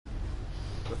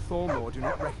The Thormor do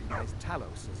not recognize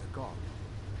Talos as a god.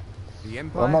 The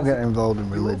Empire. Well, I'm not getting involved in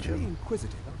religion. You're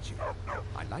inquisitive, aren't you?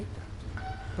 I like that.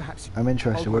 Perhaps I'm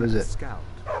interested. What is it? Scout.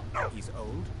 He's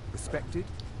old, respected,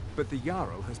 but the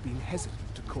Jarl has been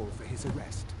hesitant to call for his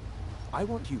arrest. I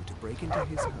want you to break into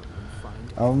his home and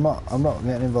find. I'm not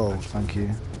getting involved. Thank you.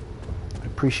 I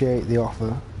appreciate the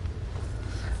offer.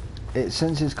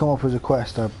 Since it's come up as a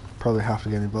quest, I probably have to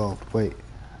get involved. Wait.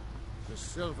 The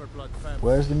Silverblood family.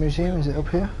 Where's the museum? Is it up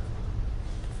here?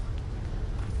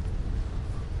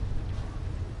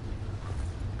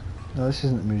 No, this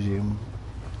isn't the museum.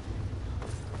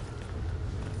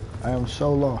 I am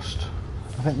so lost.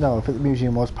 I think the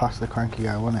museum was past the cranky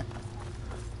guy, wasn't it?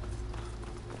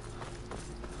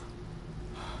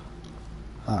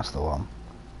 That's the one.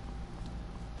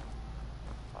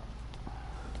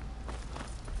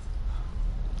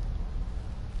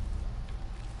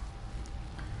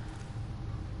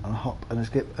 And hop and a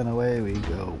skip and away we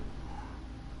go.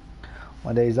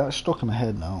 My days, that's stuck in my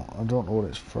head now. I don't know what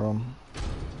it's from.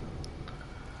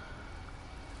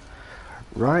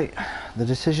 Right, the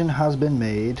decision has been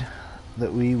made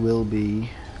that we will be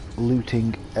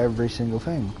looting every single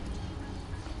thing.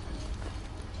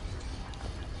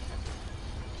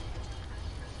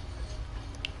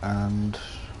 And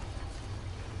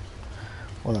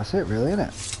well, that's it really, isn't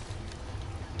it?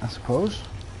 I suppose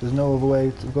there's no other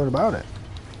way to go about it.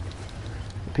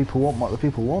 The people want what the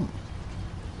people want.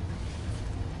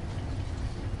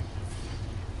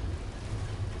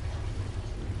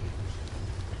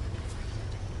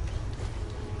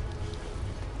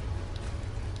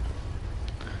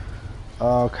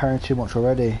 Oh, carrying too much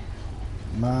already.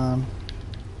 Man.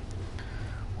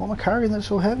 What am I carrying that's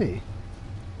so heavy?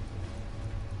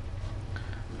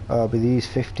 Oh, it'll be these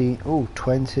 15, oh,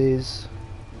 20s.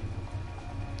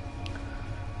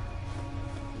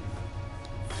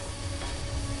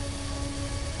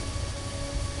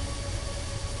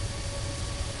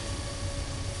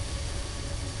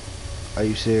 Are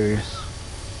you serious?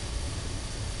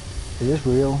 Is this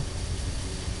real?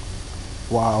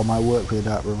 Wow, my work with the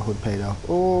Dark Brotherhood paid off.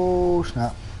 Oh,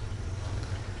 snap.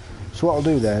 So what I'll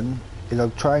do then is I'll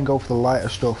try and go for the lighter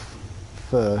stuff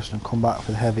first and come back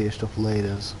for the heavier stuff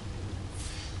later.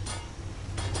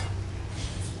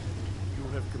 You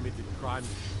have committed crime.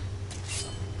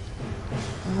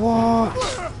 What?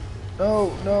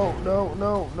 No, no, no,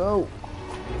 no, no.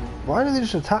 Why do they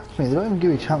just attack me? They don't even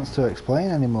give me a chance to explain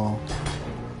anymore.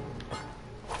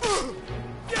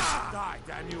 Die,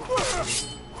 damn you!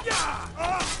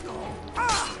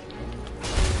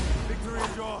 Victory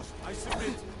is yours. I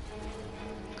submit.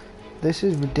 This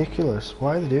is ridiculous.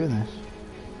 Why are they doing this?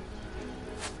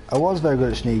 I was very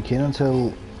good at sneaking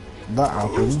until that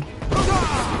happened.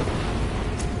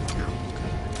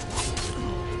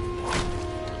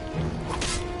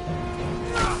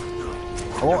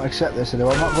 I won't accept this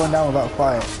anymore. I'm not going down without a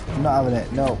fight. I'm not having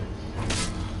it. No.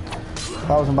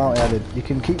 1,000 bounty added. You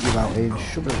can keep your bounty and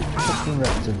shove it fucking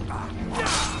rectum.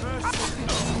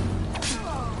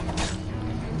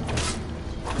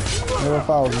 Another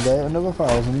 1,000, eh? Another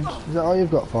 1,000. Is that all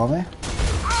you've got for me?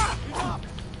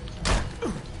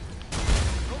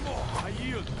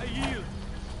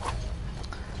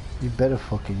 You better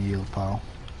fucking yield, pal.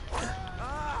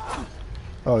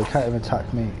 Oh, he can't even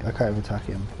attack me. I can't even attack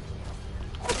him.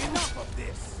 Enough of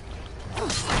this.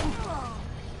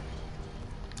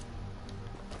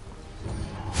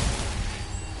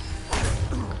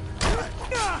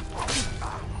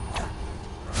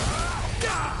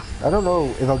 I don't know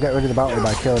if I'll get rid of the bounty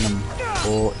by killing him,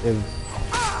 or if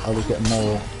I'll just get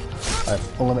more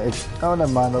unlimited. Oh,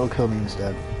 never mind, that'll kill me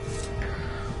instead.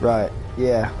 Right,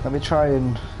 yeah, let me try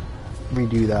and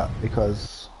redo that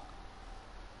because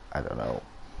I don't know.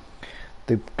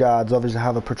 The guards obviously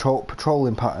have a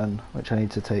patrolling pattern which I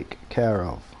need to take care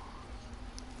of.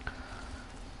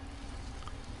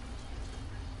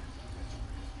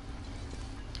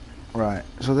 Right,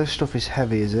 so this stuff is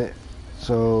heavy, is it?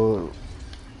 So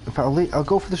in fact, I'll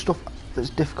go for the stuff that's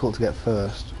difficult to get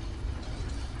first.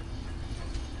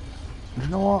 Do you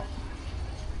know what?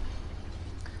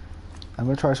 I'm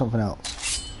going to try something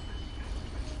else.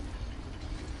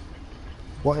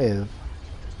 What if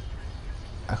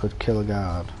I could kill a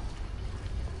guard?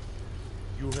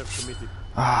 You have committed.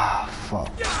 Ah,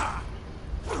 fuck.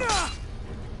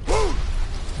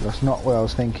 That's not what I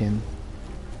was thinking.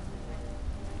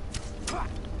 I'm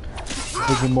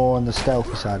thinking more on the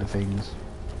stealthy side of things.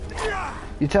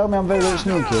 You tell me I'm very good at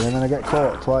sneaking and then I get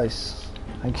caught twice.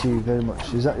 Thank you very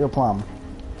much. Is that your plan?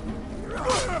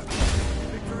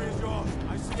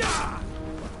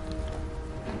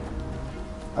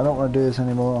 I don't want to do this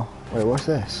anymore. Wait, what's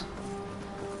this?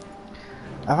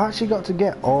 I've actually got to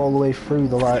get all the way through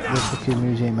the fucking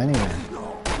museum anyway.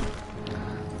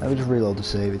 Let me just reload the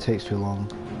save, it takes too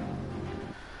long.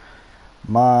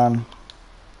 Man.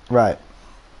 Right.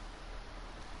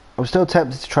 I'm still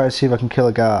tempted to try to see if I can kill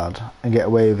a guard and get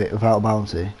away with it without a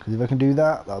bounty. Because if I can do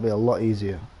that, that'll be a lot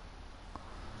easier.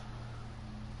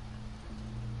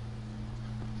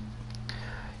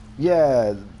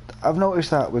 Yeah, I've noticed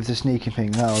that with the sneaking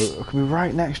thing now. I can be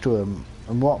right next to him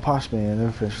and walk past me and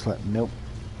everything's just like, nope.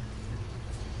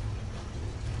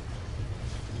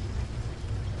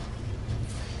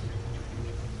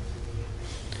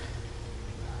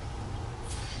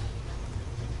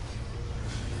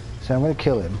 So I'm going to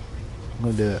kill him. I'm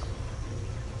going to do it.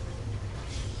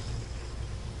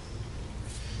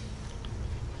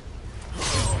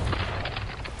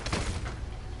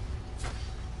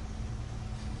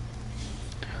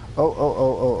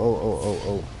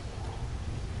 Oh.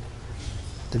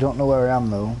 They don't know where I am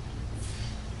though.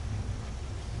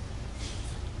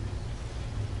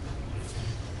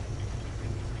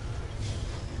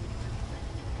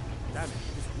 Damn it,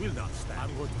 this will not stand.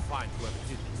 I'm going to find whoever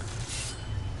did this.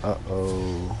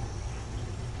 Uh-oh.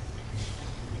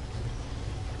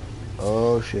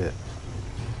 Oh shit.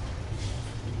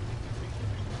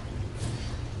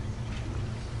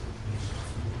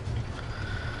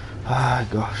 Ah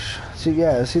gosh. See,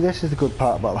 yeah, see, this is the good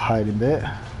part about the hiding bit.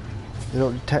 They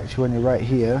don't detect you when you're right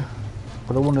here.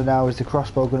 But I wonder now, is the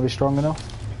crossbow going to be strong enough?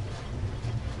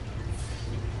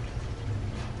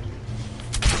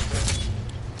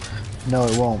 No,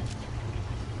 it won't.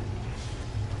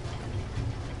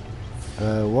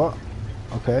 What?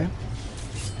 Okay.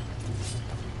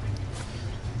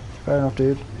 Fair enough,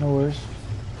 dude. No worries.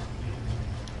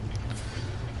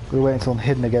 Gonna wait until I'm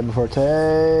hidden again before I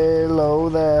say, hello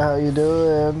there, how you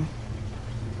doing?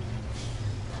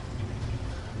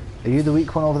 Are you the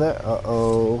weak one over there?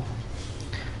 Uh-oh.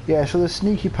 Yeah, so the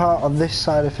sneaky part on this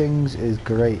side of things is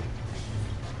great.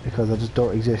 Because I just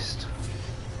don't exist.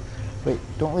 Wait,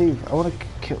 don't leave. I want to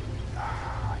kill...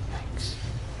 Oh, yikes.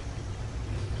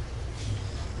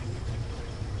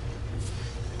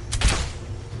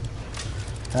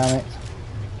 Damn it.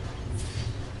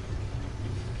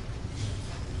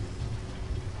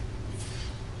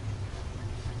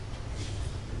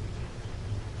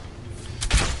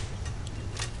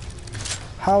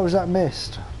 How was that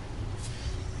missed?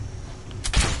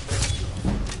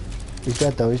 He's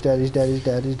dead though, he's dead.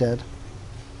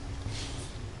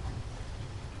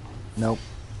 Nope.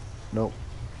 Nope.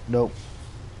 No.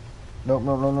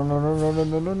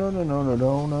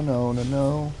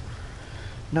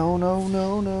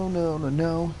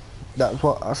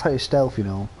 That's how you stealth, you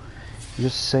know. You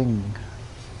just sing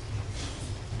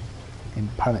in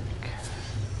panic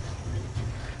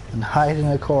and hide in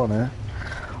a corner.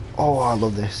 Oh, I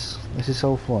love this. This is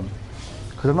so fun.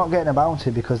 Because I'm not getting a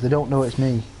bounty because they don't know it's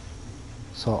me.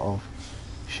 Sort of.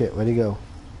 Shit, where'd he go?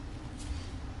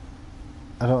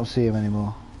 I don't see him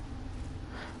anymore.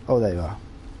 Oh, there you are.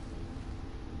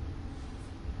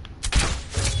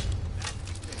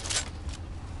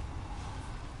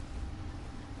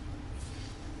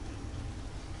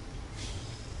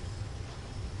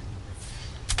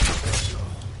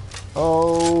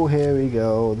 Oh, here we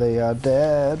go. They are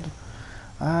dead.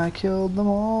 I killed them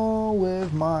all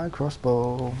with my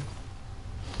crossbow.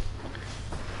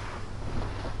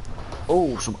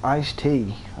 Oh, some iced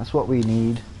tea. That's what we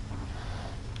need.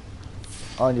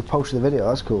 Oh, and you posted the video.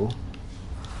 That's cool.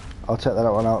 I'll check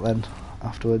that one out then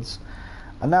afterwards.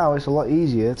 And now it's a lot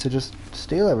easier to just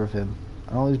steal everything.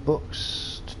 And all these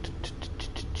books.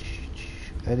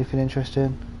 Anything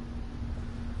interesting?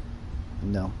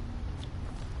 No.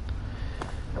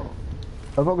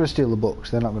 I'm not going to steal the books,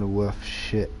 they're not going to be worth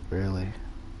shit, really.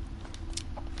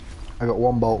 I got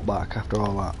one bolt back after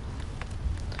all that.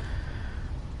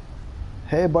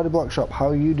 Hey, Body Block Shop,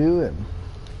 how you doing?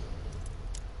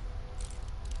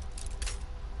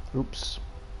 Oops.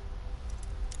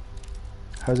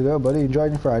 How's it going, buddy?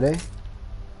 Enjoying your Friday?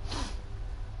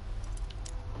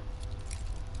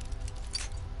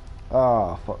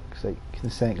 Oh, fuck's sake.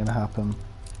 This ain't going to happen.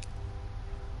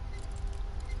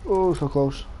 Oh, so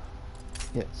close.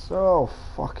 Yeah, so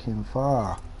fucking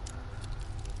far.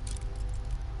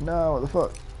 No, what the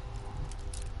fuck?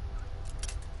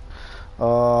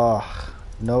 Oh,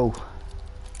 no.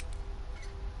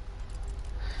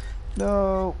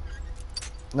 No.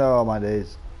 No, my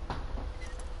days.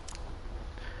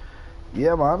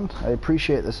 Yeah, man, I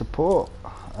appreciate the support.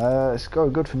 It's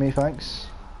going good for me, thanks.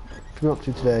 What are you up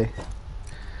to today?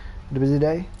 Had a busy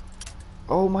day?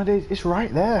 Oh, my days, it's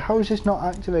right there. How is this not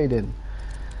activating?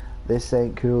 This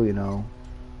ain't cool, you know.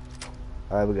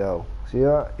 There we go. So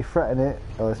you're threatening it.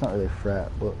 Oh, it's not really a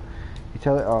threat, but you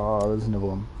tell it. Oh, there's another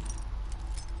one.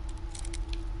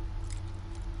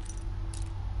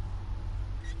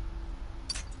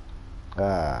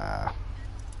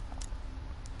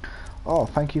 Oh,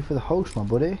 thank you for the host, my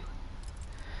buddy.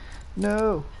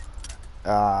 No.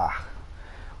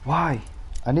 Why?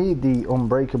 I need the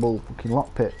unbreakable fucking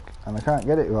lockpick, and I can't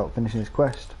get it without finishing this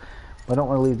quest. But I don't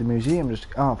want to leave the museum. Just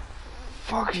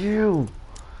fuck you.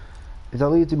 If I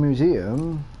leave the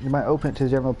museum, you might open it to the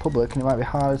general public, and it might be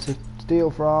harder to steal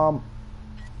from.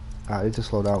 I need to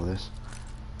slow down with this.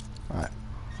 Right.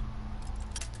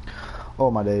 Oh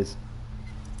my days.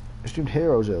 I streamed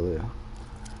Heroes earlier.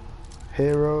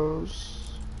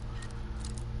 Heroes.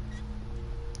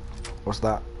 What's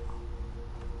that?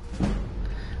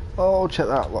 Oh, check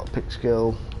that lockpick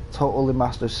skill. Totally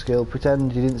master skill.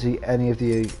 Pretend you didn't see any of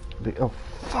the oh,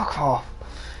 fuck off.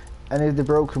 Any of the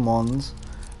broken ones.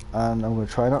 And I'm going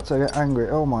to try not to get angry.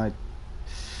 Oh my.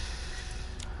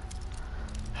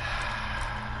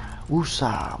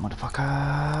 Woosa,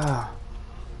 motherfucker.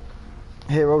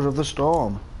 Heroes of the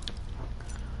Storm.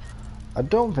 I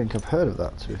don't think I've heard of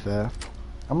that, to be fair.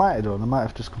 I might have done. I might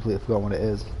have just completely forgotten what it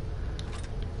is.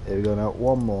 Here we go now.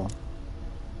 One more.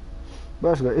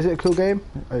 But that's good. Is it a cool game?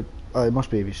 Oh, it must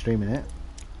be if you're streaming it.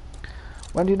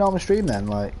 When do you normally stream then?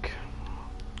 Like,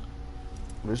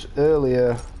 it was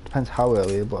earlier. Depends how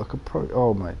earlier, but I could probably.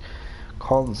 Oh my,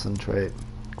 concentrate.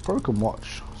 I probably can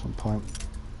watch at some point.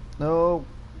 No,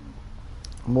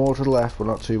 more to the left, but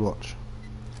not too much.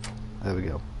 There we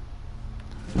go.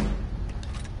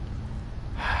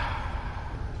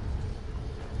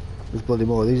 There's bloody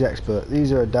more. These expert.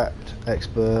 These are adapt,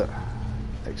 expert,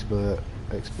 expert,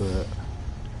 expert.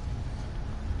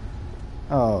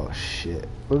 Oh shit.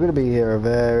 We're gonna be here a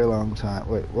very long time.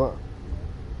 Wait, what?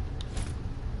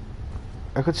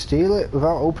 I could steal it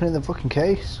without opening the fucking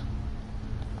case?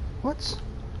 What?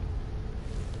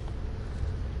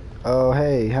 Oh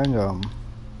hey, hang on.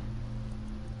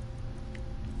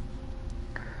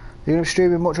 You're gonna be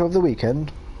streaming much over the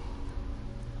weekend?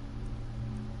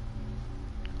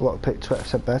 Lockpick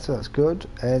 20% better, that's good.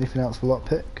 Anything else for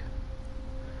lockpick?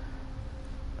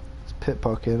 It's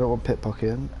pickpocketing, I don't want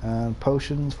pickpocketing. And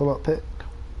potions for lockpick.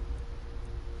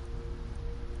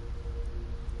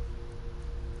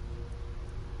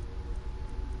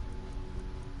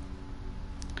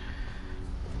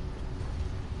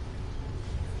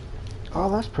 Oh,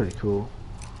 that's pretty cool.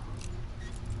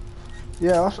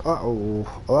 Yeah, I'll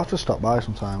have to stop by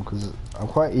sometime because I'm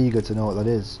quite eager to know what that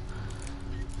is.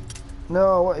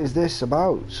 No, what is this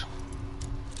about?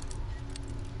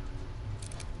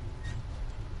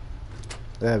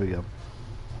 There we go.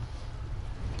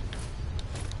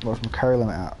 What's my carry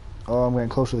limit at? Oh, I'm getting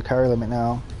close to the carry limit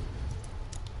now.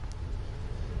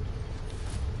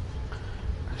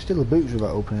 I can steal the boots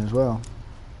without opening as well.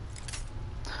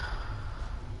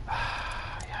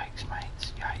 Yikes,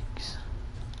 mates, yikes.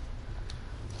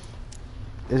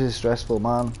 This is stressful,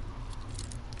 man.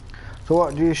 So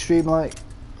what, do you stream like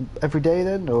every day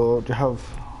then, or do you have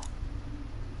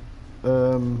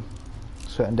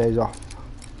certain days off?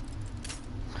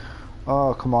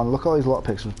 Oh come on, look at all these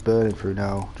lockpicks I'm burning through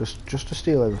now, just to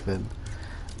steal everything.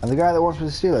 And the guy that wants me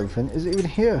to steal everything isn't even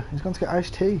here. He's gone to get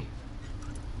iced tea.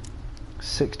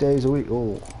 6 days a week.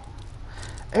 Oh,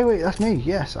 hey wait, that's me.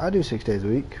 Yes, I do 6 days a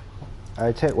week.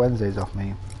 I take Wednesdays off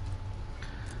me.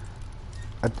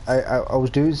 I was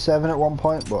doing 7 at one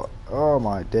point, but oh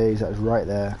my days, that was right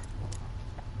there.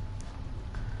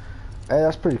 Hey,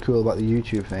 that's pretty cool about the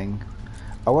YouTube thing.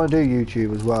 I want to do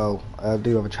YouTube as well. I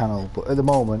do have a channel, but at the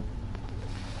moment,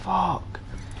 fuck,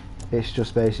 it's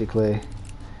just basically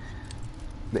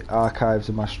the archives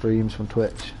of my streams from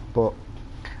Twitch. But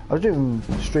I was doing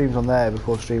streams on there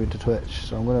before streaming to Twitch,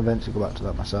 so I'm going to eventually go back to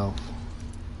that myself.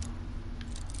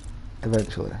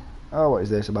 Eventually. Oh, what is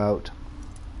this about?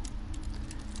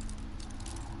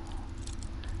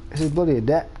 This is bloody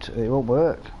adept, and it won't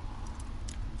work.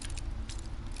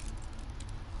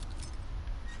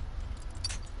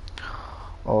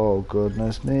 Oh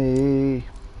goodness me.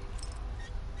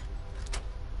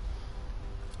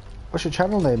 What's your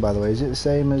channel name, by the way? Is it the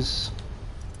same as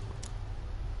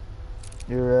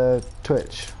your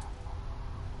Twitch?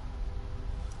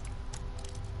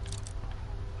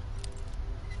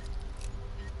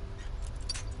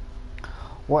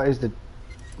 What is the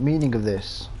meaning of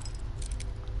this?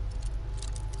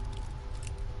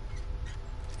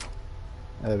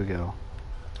 There we go.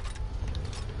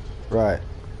 Right.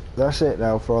 That's it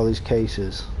now for all these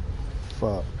cases.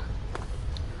 Fuck.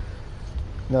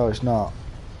 No, it's not.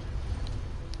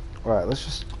 Right, let's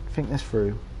just think this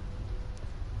through.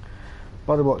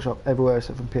 Body workshop everywhere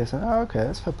except from PSN. Oh, okay,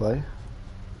 that's fair play.